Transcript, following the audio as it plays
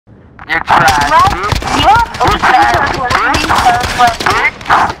You're trash,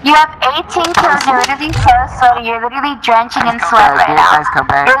 You have 18 kills, you're literally so sweaty, you're literally drenching in sweat right now.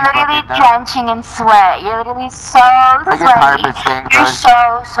 You're literally drenching in sweat, you're literally so sweaty. You're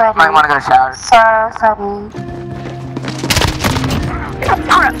so sweaty. Might wanna go shower. So sweaty.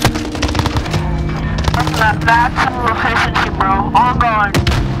 Maximum efficiency, bro. All gone.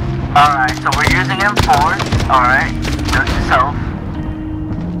 Alright, so we're using M4. Alright, note to self.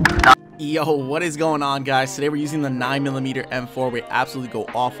 Yo, what is going on, guys? Today we're using the 9mm M4. We absolutely go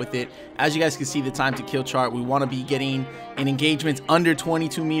off with it. As you guys can see the time to kill chart, we want to be getting in engagements under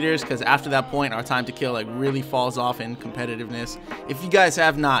 22 meters because after that point our time to kill like really falls off in competitiveness. If you guys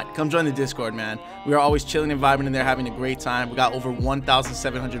have not, come join the Discord, man. We are always chilling and vibing in there, having a great time. We got over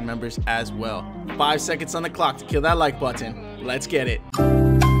 1,700 members as well. 5 seconds on the clock to kill that like button. Let's get it.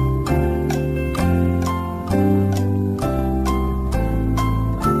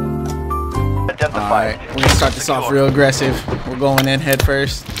 Alright, we're gonna start this off real aggressive. We're going in head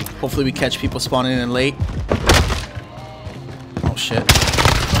first. Hopefully we catch people spawning in late. Oh shit.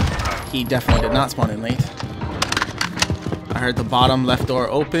 He definitely did not spawn in late. I heard the bottom left door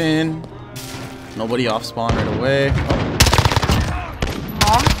open. Nobody off spawn right away.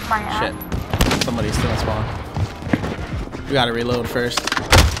 Oh shit. Somebody's still in spawn. We gotta reload first.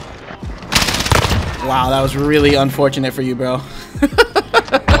 Wow, that was really unfortunate for you, bro.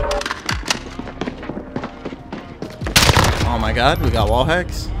 Oh my god, we got wall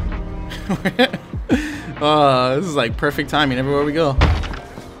hacks. Oh, this is like perfect timing everywhere we go.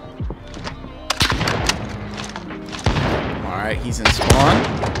 Alright, he's in spawn.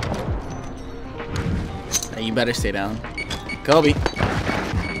 Hey, you better stay down. Kobe.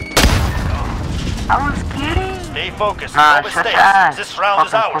 I was kidding. Stay focused. No mistakes. This round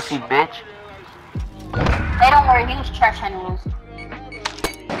is ours. Pussy bitch. Hey, don't worry, he was trash anyways.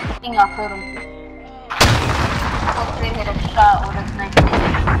 I think I killed him. Hopefully hit a shot with a sniper.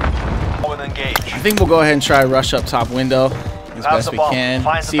 I think we'll go ahead and try rush up top window as best we can.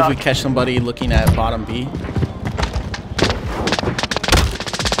 See if we catch somebody looking at bottom B.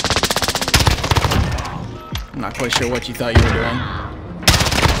 I'm not quite sure what you thought you were doing.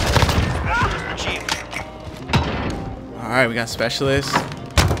 Alright, we got specialist.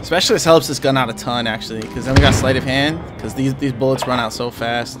 Specialist helps this gun out a ton actually, because then we got sleight of hand, because these bullets run out so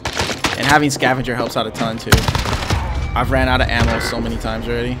fast. And having scavenger helps out a ton too. I've ran out of ammo so many times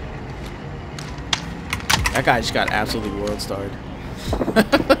already. That guy just got absolutely world starred.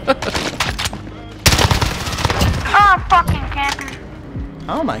 Oh, fucking camping.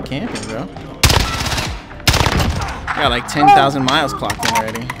 How am I camping, bro? I got like 10,000 miles clocked in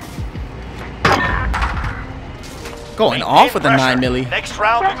already. Going off with the 9mm. Next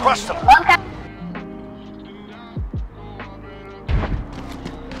round, we crush them.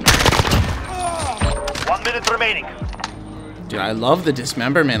 1 minute remaining. Dude, I love the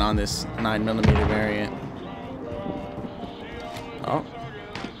dismemberment on this 9mm variant. Oh,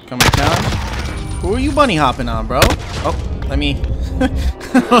 coming down. Who are you bunny hopping on, bro? Oh, let me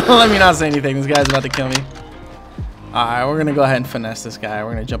let me not say anything. This guy's about to kill me. All right, we're gonna go ahead and finesse this guy.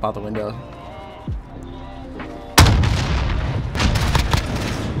 We're gonna jump out the window.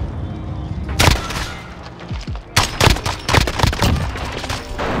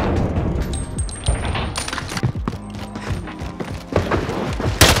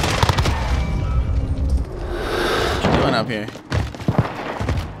 Up here.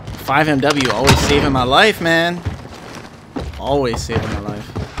 5 MW always saving my life, man. Always saving my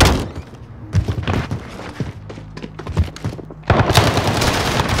life.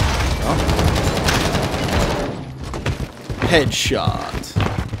 Oh. Headshot.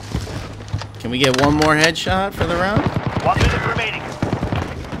 Can we get one more headshot for the round? 1 minute remaining.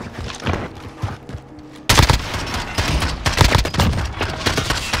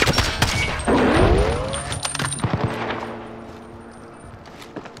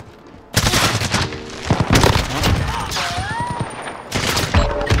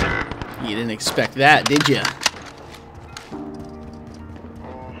 You didn't expect that, did you?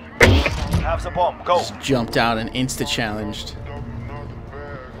 Have the bomb. Go. Just jumped out and insta-challenged.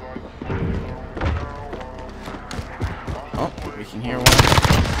 Oh, we can hear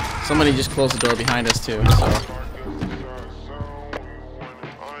one. Somebody just closed the door behind us too, so.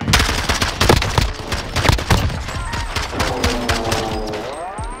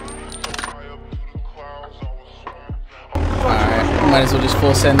 Might as well just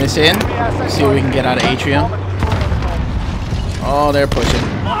full send this in. See what we can get out of Atrium. Oh, they're pushing.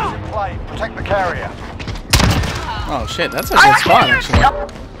 Protect the carrier. Oh shit, that's a good spot actually.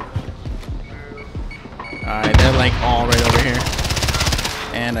 Alright, they're like all right over here.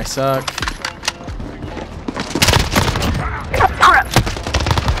 And I suck.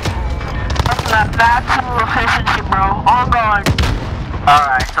 Maximum efficiency, bro. All gone.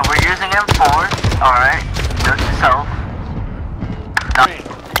 Alright, so we're using M4s. Alright. Note to self.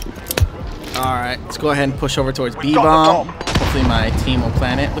 Alright, let's go ahead and push over towards B-bomb. Hopefully my team will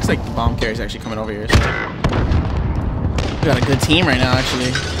plant it. Looks like the bomb carrier is actually coming over here. So. We got a good team right now,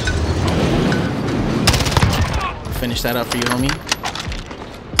 actually. Finish that up for you, homie.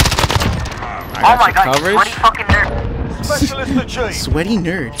 I got your coverage. Sweaty fucking nerd. Specialist achieved. Sweaty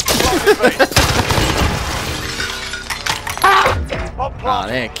nerd. Oh,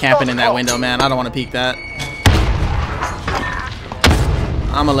 they're camping in that window, man. I don't want to peek that.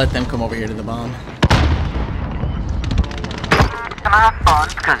 I'm gonna let them come over here to the bomb. Gonna have fun,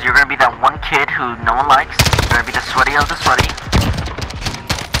 because you're gonna be that one kid who no one likes. You're gonna be the sweaty of the sweaty.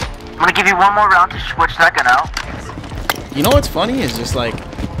 I'm gonna give you one more round to switch that gun out. You know what's funny is just like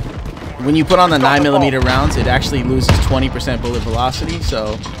when you put on the 9mm rounds, it actually loses 20% bullet velocity.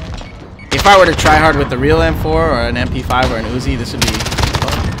 So if I were to try hard with the real M4 or an MP5 or an Uzi, this would be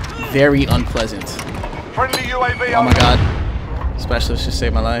very unpleasant. Friendly UAV. Oh my god. Specialist just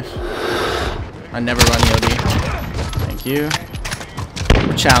saved my life. I never run EOD. Thank you.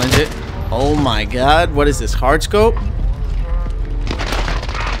 We'll challenge it. Oh my god. What is this? Hard scope?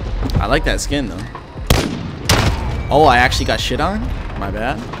 I like that skin though. Oh, I actually got shit on? My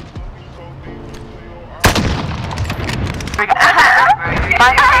bad.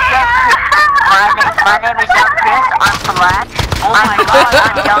 My name is Young Chris. I'm black. I'm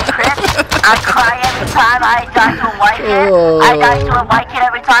Young Chris. I cry every time I die to a white kid. I die to a white kid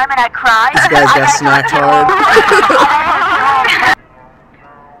every time and I cry. This guy's got smacked hard.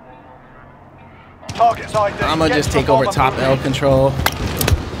 I'm gonna just take over top L control.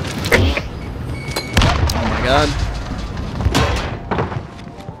 Oh my god.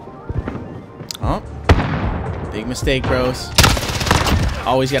 Oh. Big mistake, bros.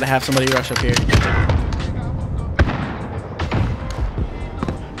 Always gotta have somebody rush up here.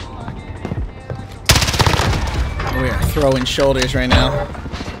 We are throwing shoulders right now.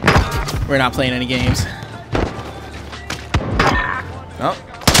 We're not playing any games. Oh,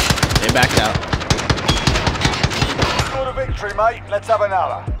 they backed out. Scored a victory, mate. Let's have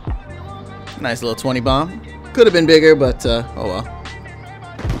another. Nice little 20 bomb. Could have been bigger, but oh well.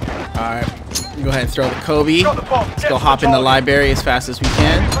 All right, go ahead and throw the Kobe. Let's go hop in the library as fast as we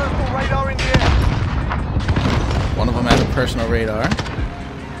can. One of them has a personal radar.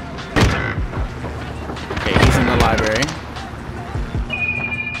 Okay, he's in the library.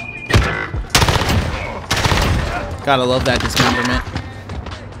 Gotta love that dismemberment.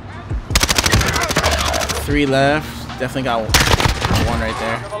 3 left. Definitely got one right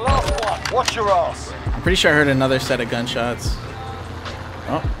there. Watch your ass. I'm pretty sure I heard another set of gunshots.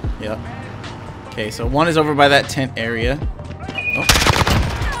 Oh, yep. Okay, so one is over by that tent area. Oh,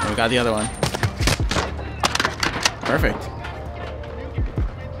 and we got the other one. Perfect.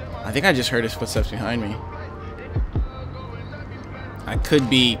 I think I just heard his footsteps behind me. I could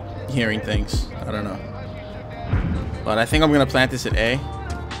be hearing things. I don't know. But I think I'm going to plant this at A.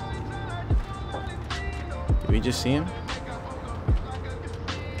 Did we just see him?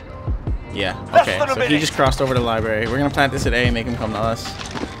 Yeah, okay. So he just crossed over to the library. We're going to plant this at A and make him come to us.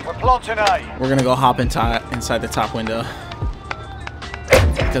 We're planting A. We're going to go hop inside the top window.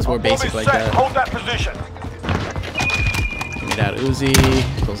 Because we're basic like that. Hold that position. Give me that Uzi.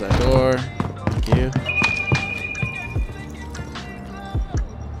 Close that door. Thank you.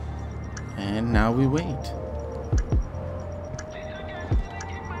 And now we wait.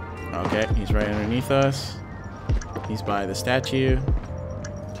 Okay, he's right underneath us. He's by the statue.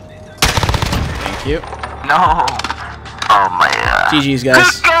 Thank you. No. Oh my god. GG's,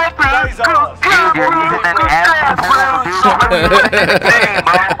 guys. You're using an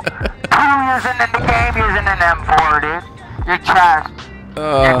M4, using an M4, dude. You're trash.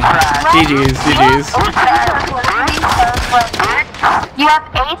 GG's. You have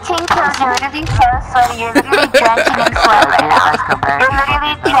 18 kills, you're literally so sweaty, you're literally drenching in sweat right now. You're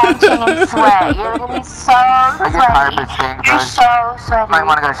literally drenching in sweat, you're literally so sweaty. You're so sweaty. Might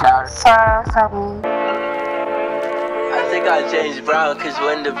wanna go shower. So sweaty. I think I changed, bro, cause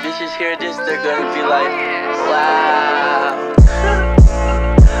when the bitches hear this, they're gonna be like, wow.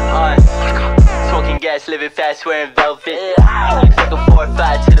 Smoking gas, living fast, wearing velvet. Looks like a 4 or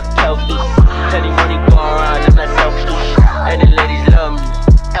 5 to the pelvis. Plenty money going around, I'm not